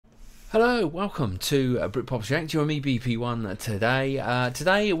Hello, welcome to Britpop React. Join me, BP1, today.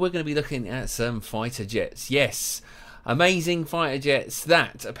 Today we're going to be looking at some fighter jets. Yes, amazing fighter jets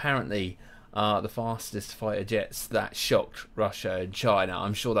that apparently are the fastest fighter jets that shocked Russia and China.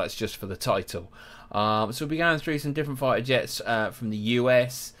 I'm sure that's just for the title. So we'll be going through some different fighter jets from the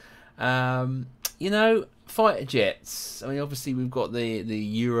US. You know, fighter jets. I mean, obviously we've got the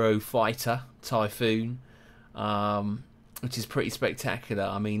Eurofighter Typhoon. Which is pretty spectacular.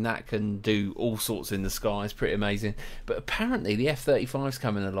 I mean, that can do all sorts in the sky. It's pretty amazing. But apparently the F-35 is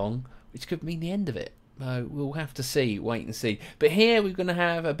coming along, which could mean the end of it. We'll have to see, wait and see. But here we're going to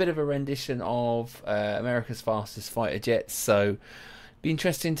have a bit of a rendition of America's fastest fighter jets. So be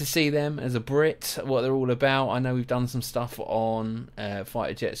interesting to see them as a Brit, what they're all about. I know we've done some stuff on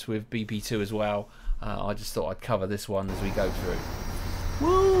fighter jets with BP2 as well. I just thought I'd cover this one as we go through.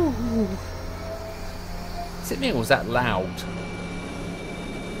 Woo! Is it me or was that loud?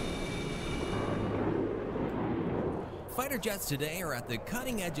 Fighter jets today are at the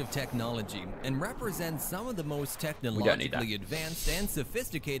cutting edge of technology and represent some of the most technologically advanced and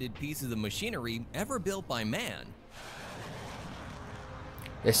sophisticated pieces of machinery ever built by man.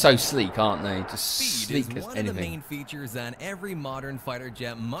 They're so sleek, aren't they? Just Speed sleek is as one anything. of the main features that every modern fighter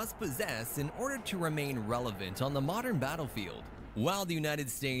jet must possess in order to remain relevant on the modern battlefield. While the United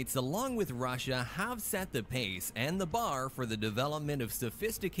States, along with Russia, have set the pace and the bar for the development of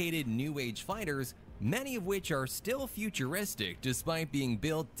sophisticated new age fighters, many of which are still futuristic despite being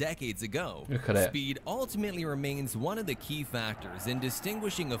built decades ago, Look at it. speed ultimately remains one of the key factors in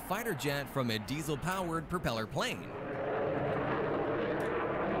distinguishing a fighter jet from a diesel-powered propeller plane.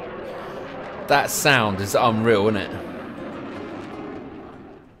 That sound is unreal, isn't it?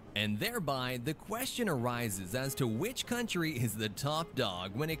 And thereby, the question arises as to which country is the top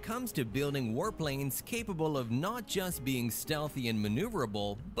dog when it comes to building warplanes capable of not just being stealthy and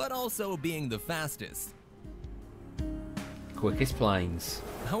maneuverable, but also being the fastest. Quickest planes.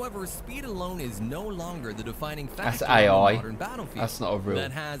 However, speed alone is no longer the defining factor That's AI. on the modern battlefield. That's not a real.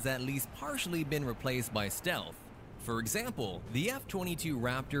 That has at least partially been replaced by stealth. For example, the F-22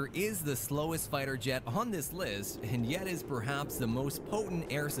 Raptor is the slowest fighter jet on this list, and yet is perhaps the most potent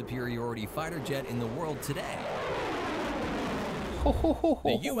air superiority fighter jet in the world today.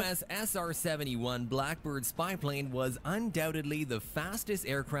 The US SR-71 Blackbird spy plane was undoubtedly the fastest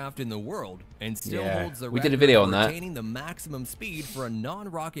aircraft in the world, and still holds the we record did a video for on that. attaining the maximum speed for a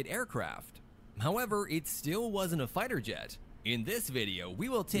non-rocket aircraft. However, it still wasn't a fighter jet. In this video, we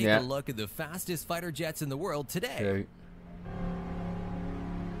will take a look at the fastest fighter jets in the world today.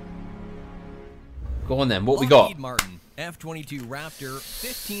 Go on then, what we got? Lockheed Martin F-22 Raptor,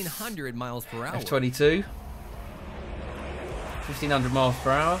 1,500 miles per hour. F-22, 1,500 miles per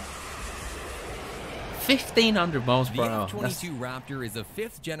hour. 1,500 miles per hour. The F-22 Raptor is a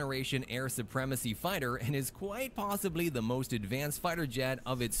 5th generation air supremacy fighter and is quite possibly the most advanced fighter jet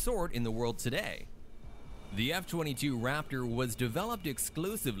of its sort in the world today. The F-22 Raptor was developed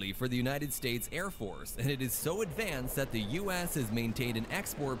exclusively for the United States Air Force, and it is so advanced that the US has maintained an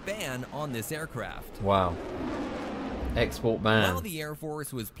export ban on this aircraft. Wow. Export ban. While the Air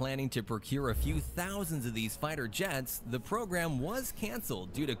Force was planning to procure a few thousands of these fighter jets, the program was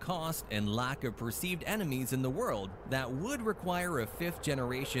canceled due to cost and lack of perceived enemies in the world that would require a 5th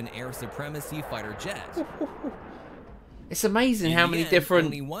generation air supremacy fighter jet. It's amazing how many different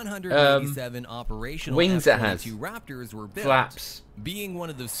only 187 operational wings it has. F-22 Raptors were built. Flaps. Being one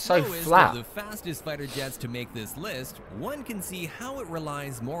of the So slowest flat. of the fastest fighter jets to make this list, one can see how it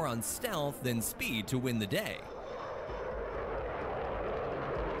relies more on stealth than speed to win the day.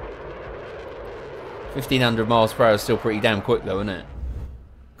 1,500 miles per hour is still pretty damn quick though, isn't it?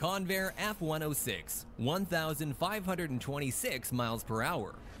 Convair F-106, 1,526 miles per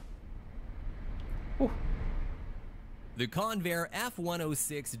hour. Ooh. The Convair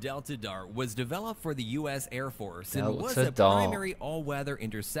F-106 Delta Dart was developed for the U.S. Air Force and Delta was a Dart. primary all-weather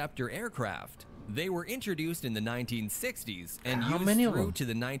interceptor aircraft. They were introduced in the 1960s and How used many of through them? to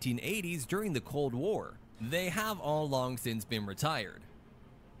the 1980s during the Cold War. They have all long since been retired.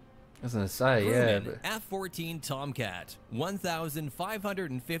 I was going to say, yeah. Grumman F-14 Tomcat,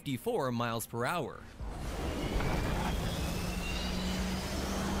 1,554 miles per hour.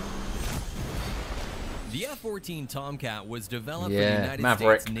 The F-14 Tomcat was developed for the United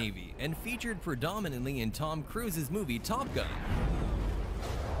Maverick. States Navy and featured predominantly in Tom Cruise's movie Top Gun.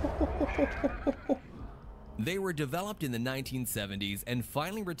 They were developed in the 1970s and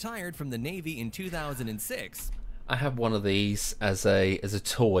finally retired from the Navy in 2006. I had one of these as a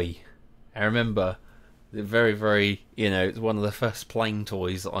toy. I remember the very, you know, it's one of the first plane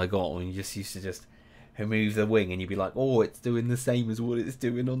toys that I got when you just used to just and move the wing, and you'd be like, oh, it's doing the same as what it's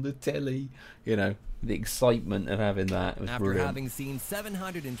doing on the telly. You know, the excitement of having that was After brilliant. having seen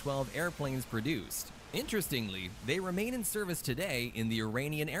 712 airplanes produced, interestingly, they remain in service today in the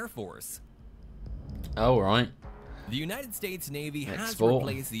Iranian Air Force. Oh, right. The United States Navy has Export.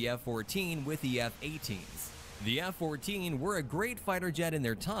 replaced the F-14 with the F-18s. The F-14 were a great fighter jet in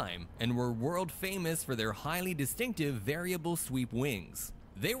their time and were world famous for their highly distinctive variable sweep wings.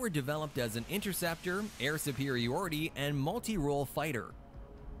 They were developed as an interceptor, air superiority, and multi-role fighter.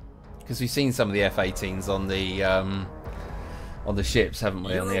 Because we've seen some of the F-18s on the ships, haven't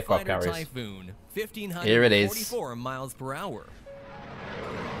we? On the aircraft Eurofighter carriers. Typhoon, Here it is. 1,544 miles per hour.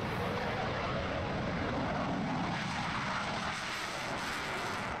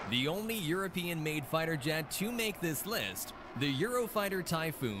 The only European-made fighter jet to make this list, the Eurofighter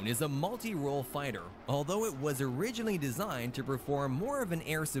Typhoon is a multi-role fighter, although it was originally designed to perform more of an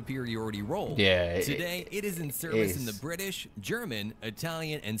air superiority role. Yeah, Today, it is in service in the British, German,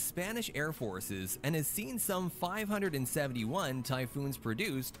 Italian, and Spanish Air Forces and has seen some 571 Typhoons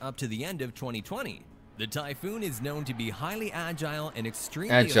produced up to the end of 2020. The Typhoon is known to be highly agile and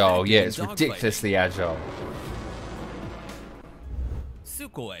extremely Agile, effective yeah, in it's dogfighting. ridiculously agile.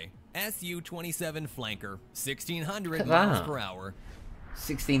 Sukhoi Su-27 Flanker, 1,600 Look at miles that. per hour.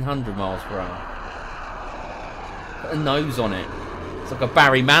 1,600 miles per hour. Put a nose on it. It's like a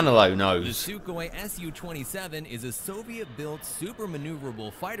Barry Manilow The nose. Sukhoi Su-27 is a Soviet-built super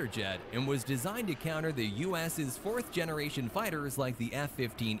maneuverable fighter jet and was designed to counter the US's fourth-generation fighters like the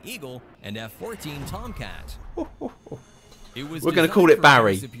F-15 Eagle and F-14 Tomcat. It was We're gonna designed call it for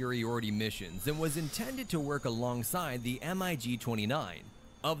Barry. air superiority missions and was intended to work alongside the MiG-29.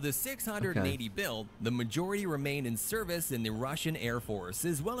 Of the 680 built, the majority remained in service in the Russian Air Force,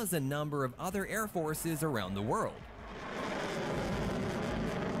 as well as a number of other air forces around the world.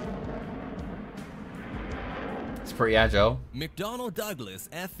 It's pretty agile. McDonnell Douglas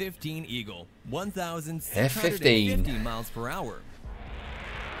F-15 Eagle, 1,650 F-15. miles per hour.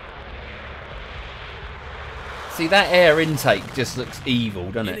 See, that air intake just looks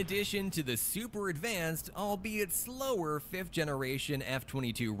evil, doesn't In it? addition to the super advanced, albeit slower, 5th generation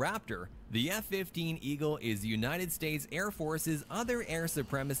F-22 Raptor, the F-15 Eagle is the United States Air Force's other air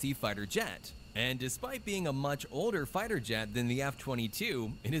supremacy fighter jet. And despite being a much older fighter jet than the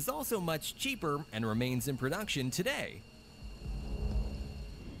F-22, it is also much cheaper and remains in production today.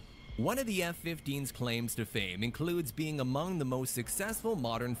 One of the F-15's claims to fame includes being among the most successful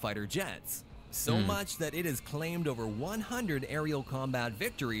modern fighter jets. So much that it has claimed over 100 aerial combat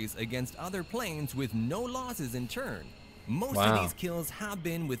victories against other planes with no losses in turn. Most Wow. of these kills have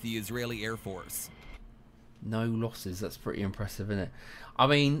been with the Israeli Air Force. No losses. That's pretty impressive, isn't it? I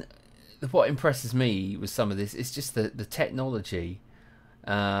mean, what impresses me with some of this is just the technology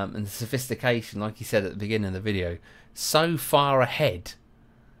and the sophistication, like you said at the beginning of the video, so far ahead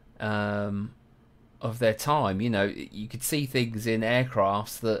of their time. You know, you could see things in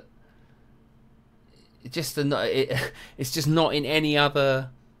aircrafts that it's just not in any other,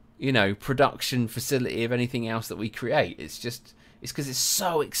 you know, production facility of anything else that we create. It's because it's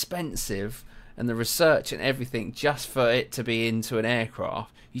so expensive, and the research and everything just for it to be into an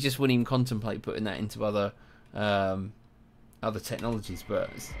aircraft, you just wouldn't even contemplate putting that into other technologies.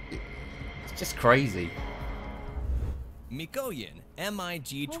 But it's just crazy. Mikoyan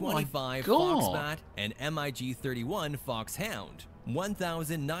MiG-25 Oh my God. Foxbat and MiG-31 Foxhound,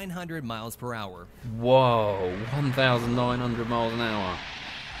 1,900 miles per hour. Whoa, 1,900 miles an hour.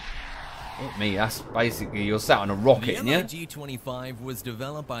 Look me, that's basically you're sat on a rocket, The yeah? MiG-25 was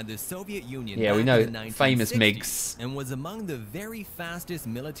developed by the Soviet Union Yeah, we back know, in the 1960s famous MiGs. and was among the very fastest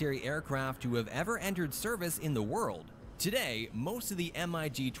military aircraft to have ever entered service in the world. Today, most of the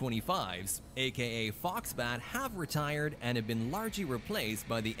MiG-25s, aka Foxbat, have retired and have been largely replaced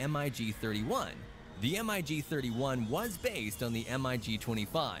by the MiG-31. The MiG-31 was based on the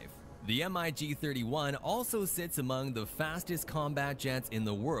MiG-25. The MiG-31 also sits among the fastest combat jets in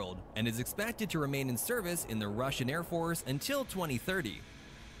the world and is expected to remain in service in the Russian Air Force until 2030.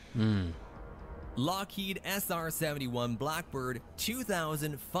 Lockheed SR-71 Blackbird,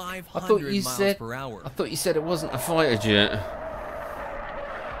 2,500 miles per hour. I thought you said it wasn't a fighter jet.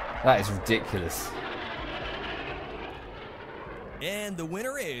 That is ridiculous. And the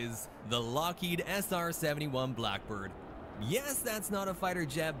winner is the Lockheed SR-71 Blackbird. Yes, that's not a fighter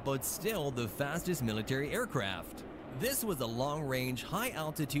jet, but still the fastest military aircraft. This was a long-range,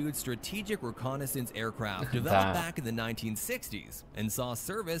 high-altitude strategic reconnaissance aircraft developed back in the 1960s and saw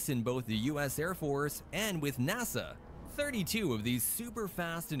service in both the U.S. Air Force and with NASA. 32 of these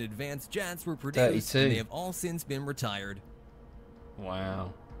super-fast and advanced jets were produced, 32. and they have all since been retired.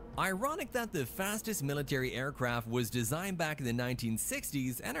 Wow. Ironic that the fastest military aircraft was designed back in the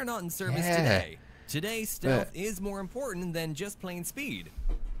 1960s and are not in service Yeah. today. Today, stealth is more important than just plain speed.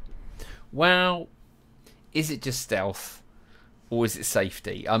 Well, is it just stealth or is it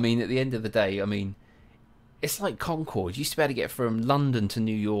safety? I mean, at the end of the day, I mean, it's like Concorde. You used to be able to get from London to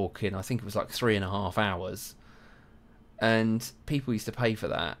New York in, I think it was like 3.5 hours. And people used to pay for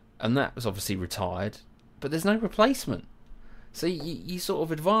that. And that was obviously retired. But there's no replacement. So you sort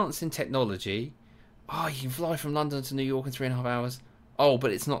of advance in technology. Oh, you can fly from London to New York in 3.5 hours. Oh,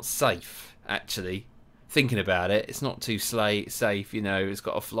 but it's not safe, actually. Thinking about it, it's not too safe, you know. It's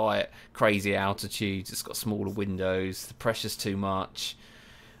got to fly at crazy altitudes. It's got smaller windows. The pressure's too much.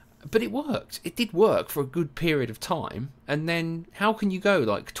 But it worked. It did work for a good period of time. And then how can you go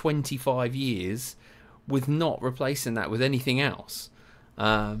like 25 years with not replacing that with anything else?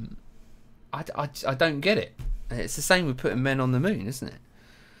 I don't get it. It's the same with putting men on the moon, isn't it?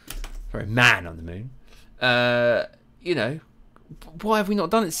 Sorry, man on the moon. You know, why have we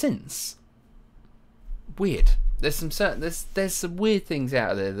not done it since? Weird. There's some weird things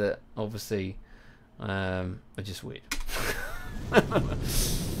out there that obviously are just weird. But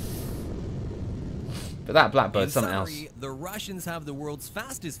that Blackbird's something else. The Russians have the world's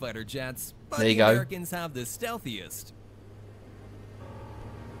fastest fighter jets, but There you the go. Americans have the stealthiest.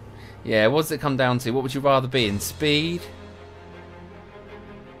 Yeah, what does it come down to? What would you rather be in, speed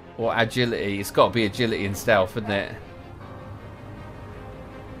or agility? It's got to be agility and stealth, isn't it?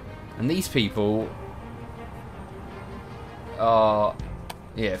 And these people are,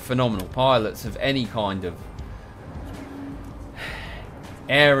 yeah, phenomenal pilots of any kind of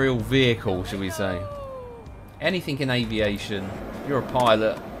aerial vehicle, shall we say. Anything in aviation, if you're a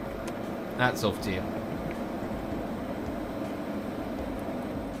pilot, hats off to you.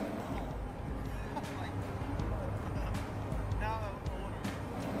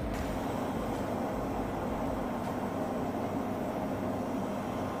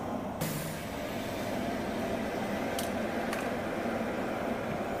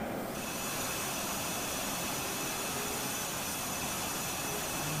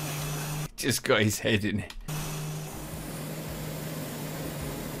 Just got his head in it.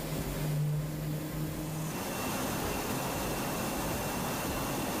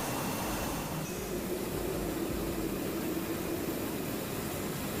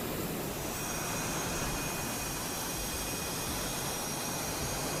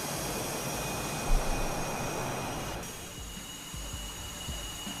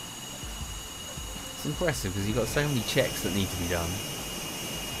 It's impressive because you've got so many checks that need to be done.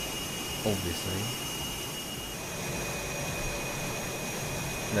 Obviously.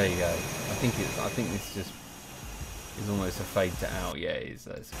 There you go. I think this just is almost a fade to out. Yeah, it's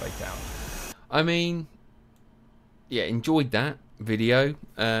a fade to out. I mean, yeah, enjoyed that video.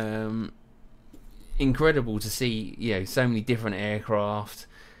 Incredible to see, you know, so many different aircraft,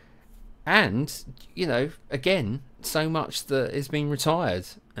 and you know, again, so much that is being retired,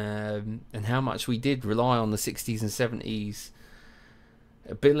 and how much we did rely on the 60s and 70s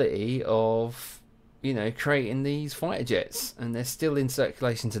ability of, you know, creating these fighter jets, and they're still in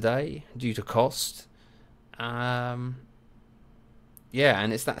circulation today due to cost. Yeah,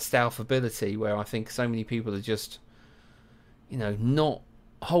 and it's that stealth ability where I think so many people are just, you know, not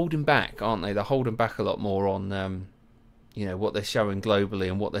holding back, aren't they? They're holding back a lot more on, you know, what they're showing globally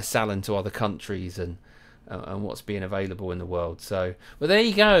and what they're selling to other countries, and what's being available in the world. So, well, there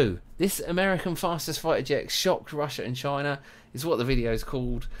you go. This American fastest fighter jet shocked Russia and China is what the video is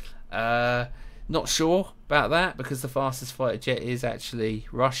called. Not sure about that because the fastest fighter jet is actually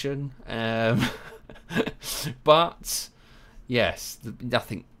Russian. But yes,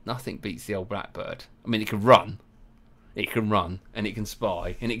 nothing beats the old Blackbird. I mean, it can run, and it can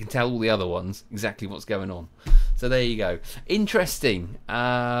spy, and it can tell all the other ones exactly what's going on. So there you go. Interesting.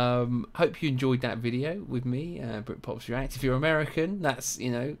 Hope you enjoyed that video with me, Britpops React. If you're American, that's,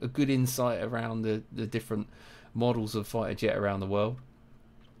 you know, a good insight around the different models of fighter jet around the world.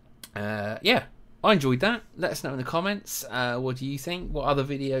 Yeah, I enjoyed that. Let us know in the comments. What do you think? What other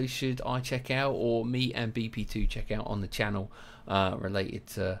videos should I check out, or me and BP2 check out on the channel related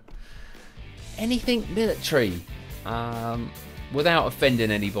to anything military, without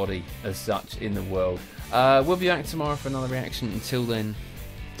offending anybody as such in the world. We'll be back tomorrow for another reaction. Until then,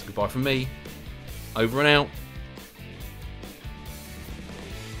 it's goodbye from me. Over and out.